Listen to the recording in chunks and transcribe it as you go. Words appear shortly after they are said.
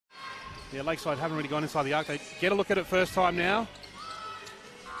Yeah, Lakeside haven't really gone inside the arc. They get a look at it first time now.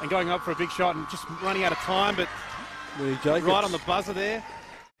 And going up for a big shot and just running out of time, but right on the buzzer there.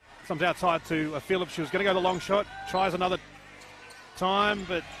 Comes outside to Phillips. She was going to go the long shot. Tries another time,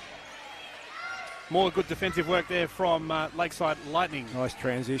 but more good defensive work there from Lakeside Lightning. Nice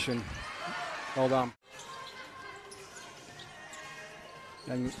transition. Well done.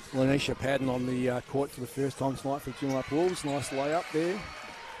 And Lanisha Padden on the court for the first time tonight for Joondalup Wolves. Nice layup there.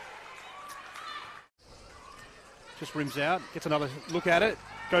 Just rims out, gets another look at it,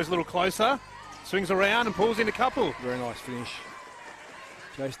 goes a little closer, swings around and pulls in a couple. Very nice finish.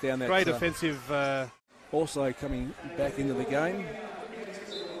 Chase down that. Great offensive. Also coming back into the game.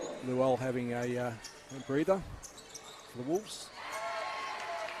 Luell having a breather for the Wolves.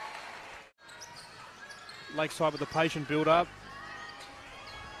 Lakeside with the patient build-up.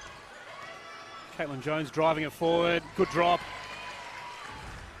 Caitlyn Jones driving it forward. Good drop.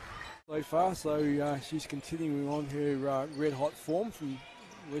 So far, so she's continuing on her red-hot form from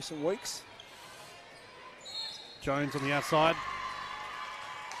recent weeks. Jones on the outside.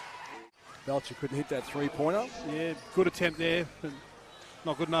 Belcher couldn't hit that three-pointer. Yeah, good attempt there, but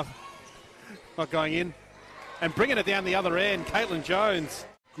not good enough. Not going in. And bringing it down the other end, Caitlyn Jones.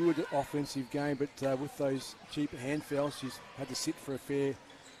 Good offensive game, but with those cheap hand fouls, she's had to sit for a fair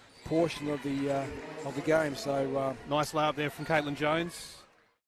portion of the game. So nice layup there from Caitlyn Jones.